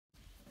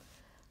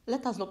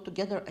Let us look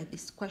together at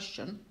this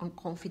question on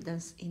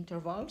confidence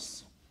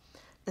intervals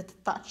that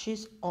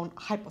touches on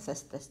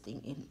hypothesis testing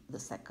in the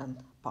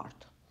second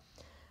part.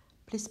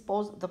 Please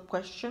pause the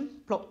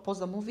question,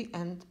 pause the movie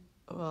and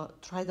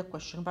try the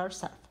question by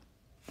yourself.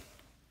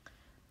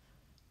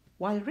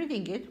 While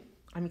reading it,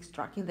 I'm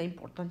extracting the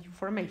important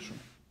information.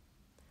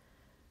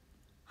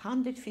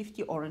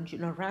 150 orange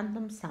in a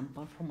random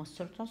sample from a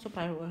certain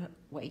supplier were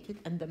weighted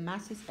and the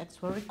masses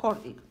X were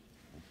recorded.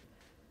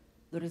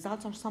 The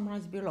results are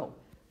summarized below.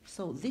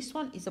 So this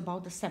one is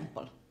about the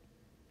sample.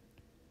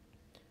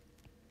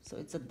 So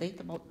it's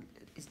data about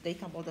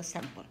the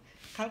sample.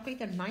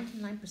 Calculate a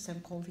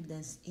 99%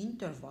 confidence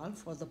interval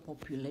for the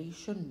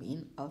population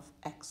mean of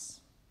X.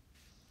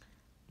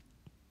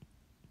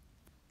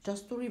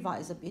 Just to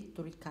revise a bit,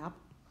 to recap,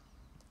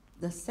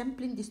 the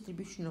sampling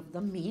distribution of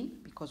the mean,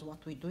 because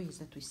what we do is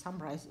that we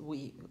summarize,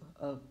 we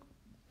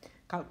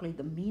calculate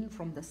the mean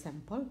from the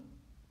sample,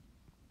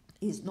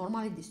 is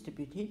normally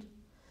distributed,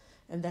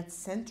 and that's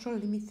central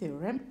limit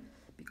theorem,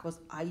 because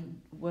I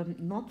was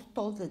not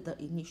told that the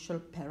initial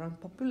parent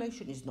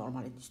population is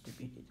normally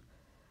distributed.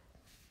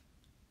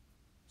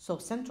 So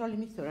central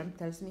limit theorem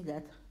tells me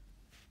that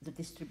the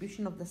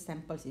distribution of the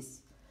samples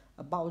is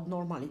about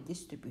normally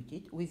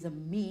distributed with a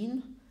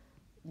mean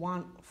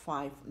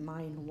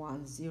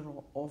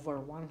 15910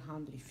 over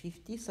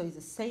 150, so it's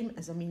the same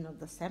as the mean of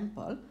the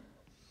sample,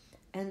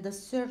 and a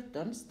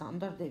certain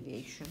standard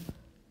deviation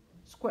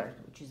squared,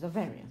 which is the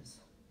variance.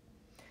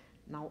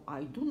 Now,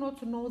 I do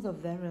not know the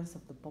variance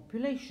of the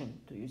population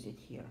to use it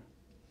here,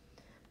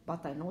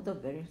 but I know the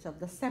variance of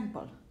the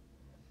sample.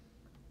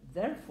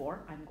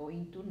 Therefore, I'm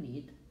going to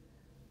need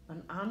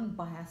an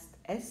unbiased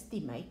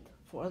estimate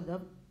for the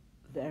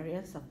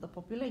variance of the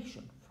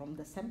population. From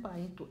the sample,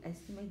 I need to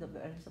estimate the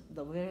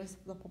variance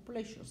of the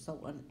population.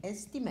 So an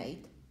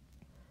estimate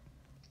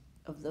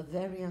of the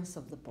variance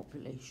of the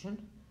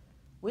population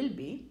will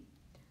be,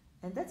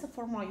 and that's a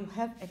formula you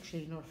have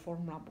actually in your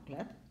formula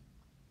booklet.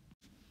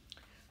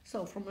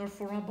 So from your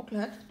formula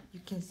booklet, you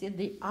can see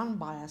the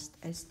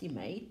unbiased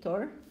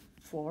estimator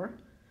for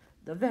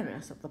the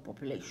variance of the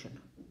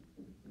population.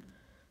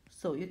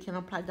 So you can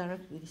apply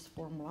directly this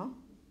formula,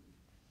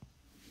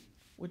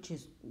 which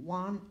is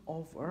 1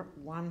 over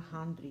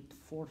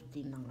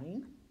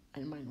 149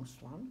 and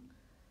minus 1,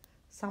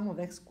 sum of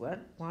x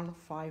squared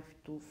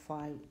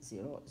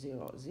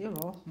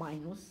 1525000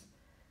 minus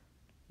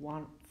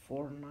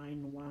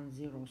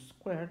 14910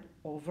 squared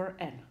over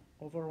n,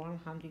 over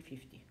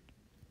 150.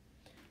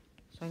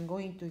 So I'm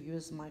going to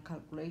use my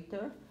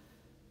calculator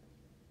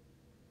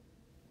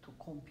to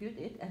compute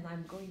it, and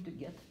I'm going to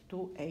get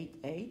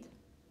 288,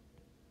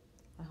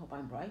 I hope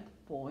I'm right,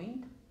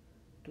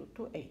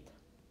 0.228.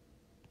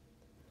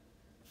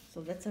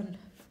 So that's an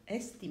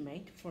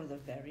estimate for the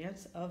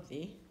variance of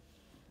the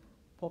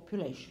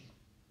population.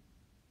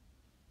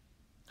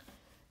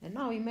 And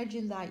now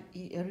imagine that,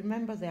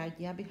 remember the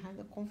idea behind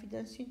the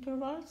confidence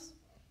intervals?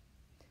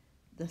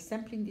 The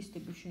sampling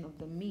distribution of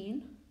the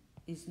mean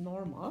is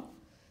normal,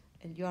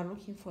 and you are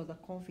looking for the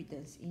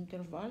confidence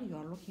interval. You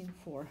are looking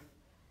for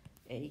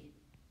a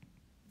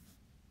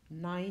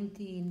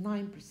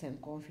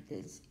 99%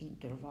 confidence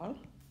interval.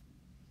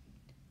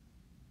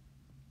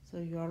 So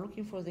you are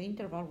looking for the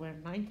interval where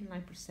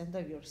 99%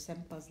 of your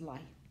samples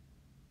lie.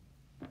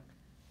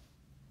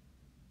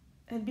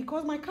 And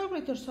because my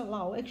calculators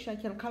allow, actually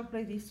I can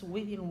calculate this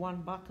within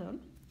one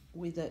button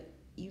with the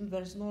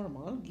inverse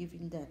normal,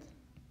 given that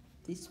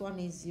this one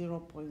is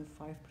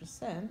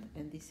 0.5%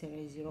 and this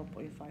area is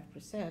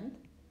 0.5%.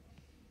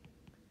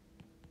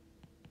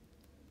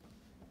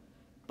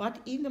 But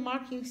in the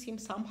marking scheme,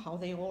 somehow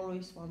they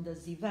always want the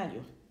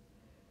z-value.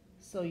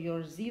 So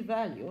your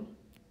z-value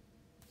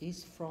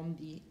is from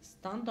the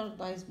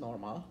standardized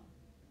normal.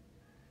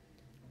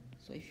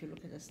 So if you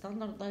look at the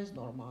standardized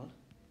normal,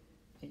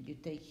 and you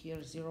take here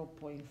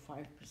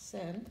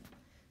 0.5%,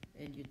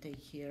 and you take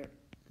here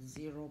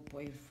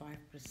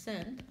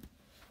 0.5%,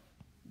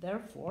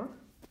 therefore,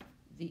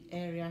 the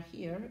area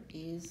here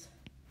is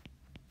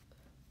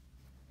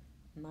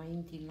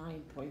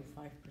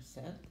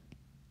 99.5%.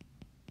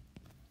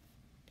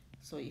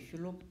 So if you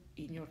look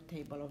in your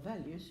table of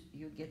values,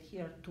 you get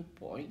here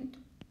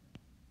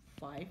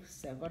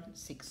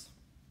 2.576.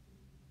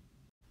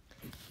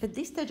 At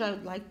this stage, I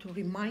would like to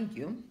remind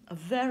you a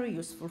very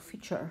useful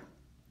feature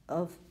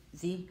of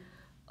the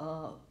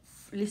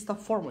list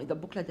of formulae, the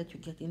booklet that you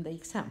get in the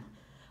exam.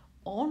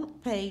 On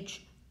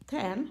page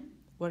 10,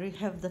 where you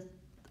have the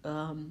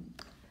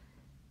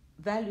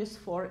values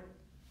for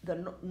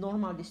the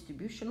normal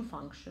distribution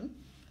function,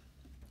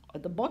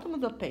 at the bottom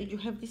of the page, you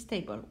have this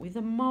table with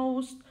the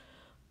most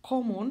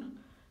common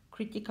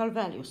critical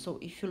value. So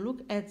if you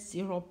look at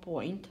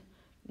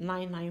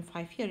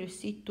 0.995 here, you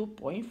see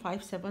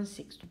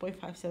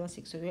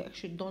 2.576. So you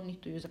actually don't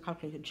need to use a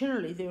calculator.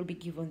 Generally, they will be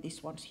given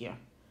these ones here.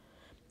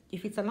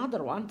 If it's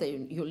another one,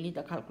 then you'll need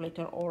a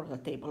calculator or the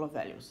table of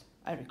values.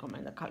 I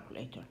recommend a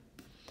calculator.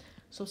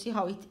 So see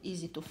how it's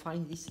easy to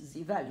find this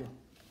z-value.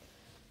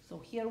 So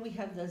here we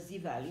have the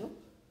z-value.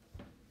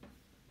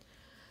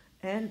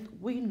 And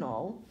we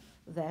know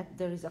that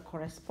there is a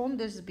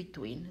correspondence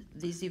between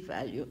this Z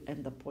value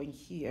and the point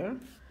here,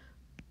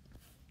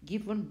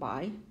 given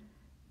by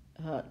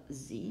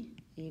Z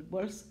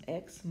equals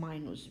x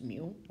minus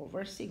mu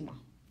over sigma.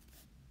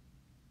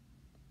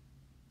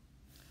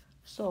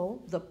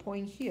 So the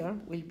point here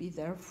will be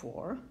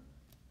therefore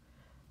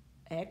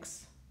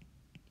x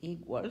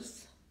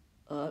equals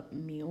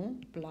mu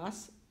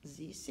plus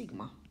Z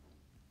sigma,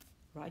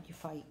 right,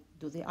 if I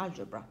do the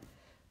algebra.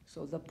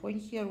 So the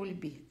point here will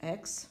be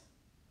x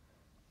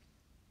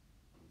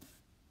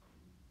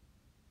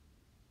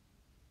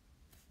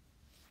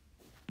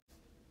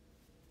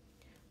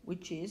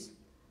which is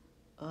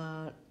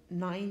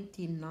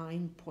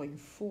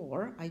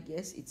 99.4. I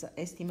guess it's an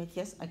estimate.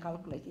 Yes, I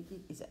calculated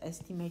it. It's an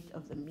estimate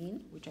of the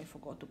mean, which I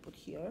forgot to put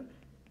here.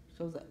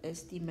 So the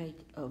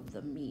estimate of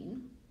the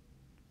mean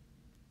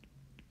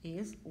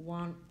is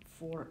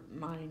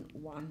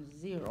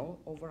 14910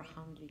 over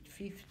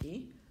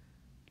 150.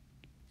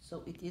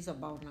 So it is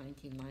about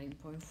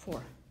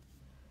 99.4.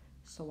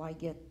 So I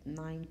get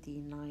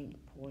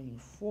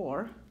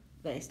 99.4,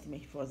 the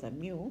estimate for the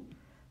mu,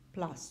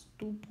 plus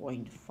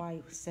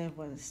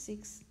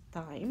 2.576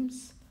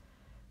 times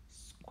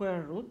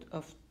square root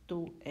of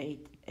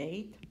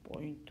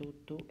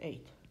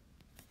 288.228.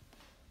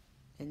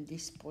 And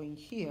this point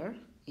here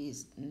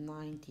is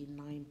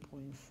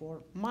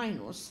 99.4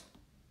 minus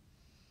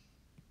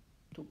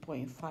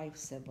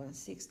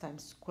 2.576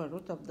 times square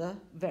root of the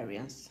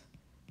variance,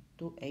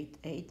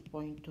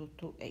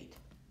 288.228.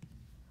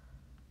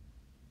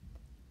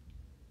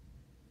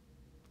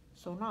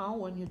 So now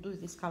when you do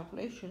these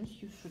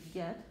calculations, you should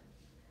get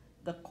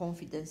the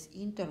confidence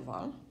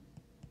interval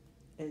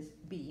as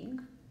being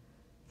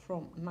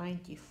from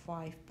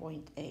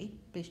 95.8,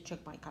 please check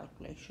my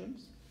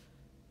calculations,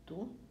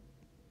 to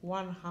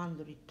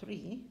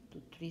 103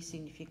 to 3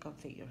 significant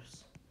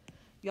figures.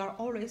 You are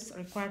always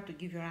required to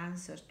give your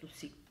answers to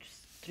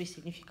 3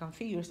 significant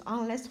figures,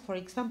 unless, for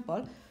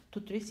example, to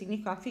 3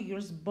 significant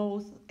figures,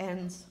 both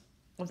ends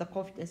of the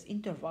confidence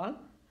interval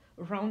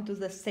round to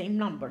the same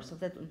number, so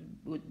that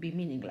would be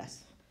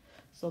meaningless.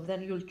 So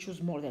then you'll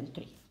choose more than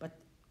 3, but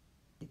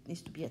it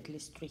needs to be at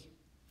least 3.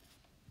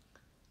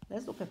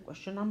 Let's look at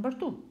question number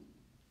 2.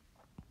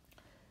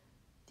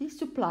 This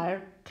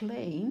supplier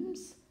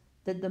claims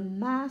that the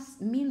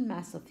mean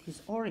mass of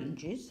his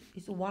oranges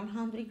is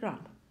 100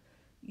 grams.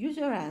 Use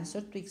your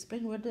answer to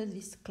explain whether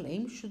this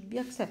claim should be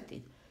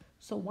accepted.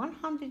 So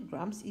 100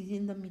 grams is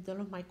in the middle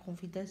of my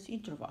confidence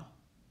interval.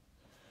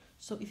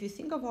 So if you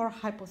think of our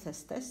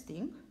hypothesis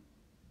testing,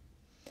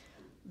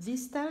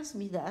 this tells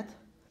me that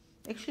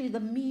actually the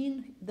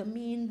mean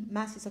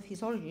masses of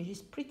his oranges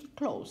is pretty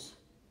close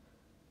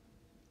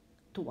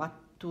to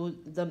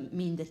the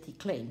mean that he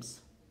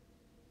claims.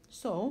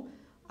 So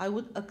I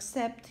would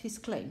accept his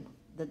claim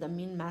that the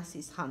mean mass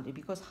is 100,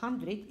 because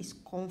 100 is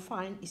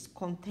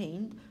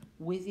contained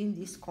within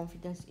this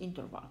confidence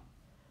interval.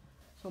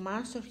 So my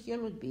answer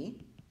here would be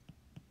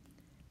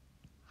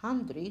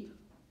 100,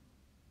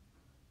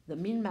 the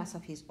mean mass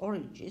of his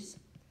oranges,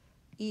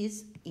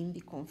 is in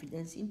the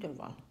confidence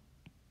interval.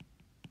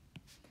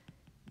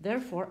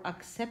 Therefore,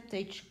 accept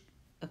his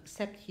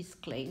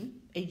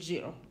claim,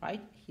 H0,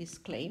 right? His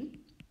claim.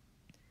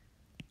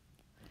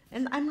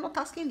 And I'm not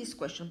asking this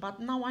question, but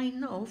now I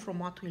know from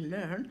what we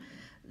learned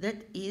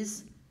that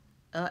is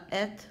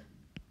at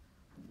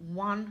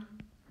 1%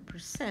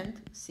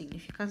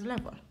 significance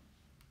level,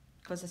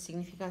 because the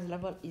significance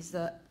level is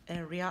the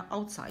area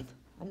outside.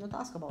 I'm not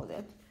asked about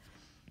that,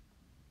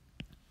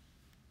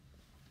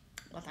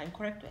 but I'm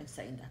correct when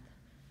saying that.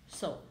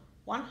 So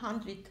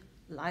 100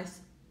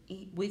 lies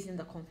within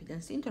the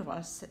confidence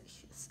interval,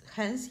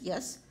 hence,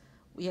 yes,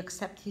 we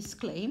accept his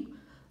claim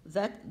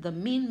that the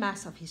mean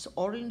mass of his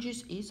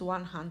oranges is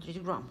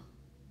 100 grams.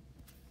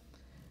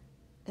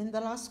 And the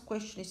last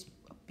question is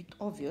a bit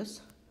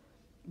obvious.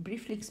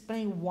 Briefly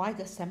explain why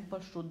the sample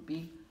should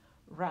be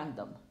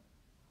random.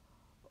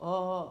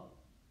 Well,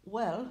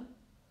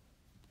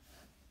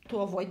 to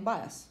avoid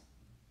bias.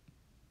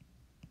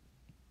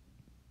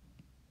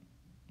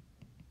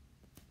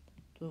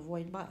 To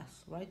avoid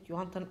bias, right? You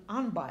want an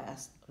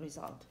unbiased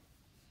result.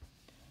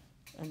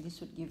 And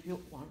this would give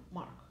you 1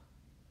 mark.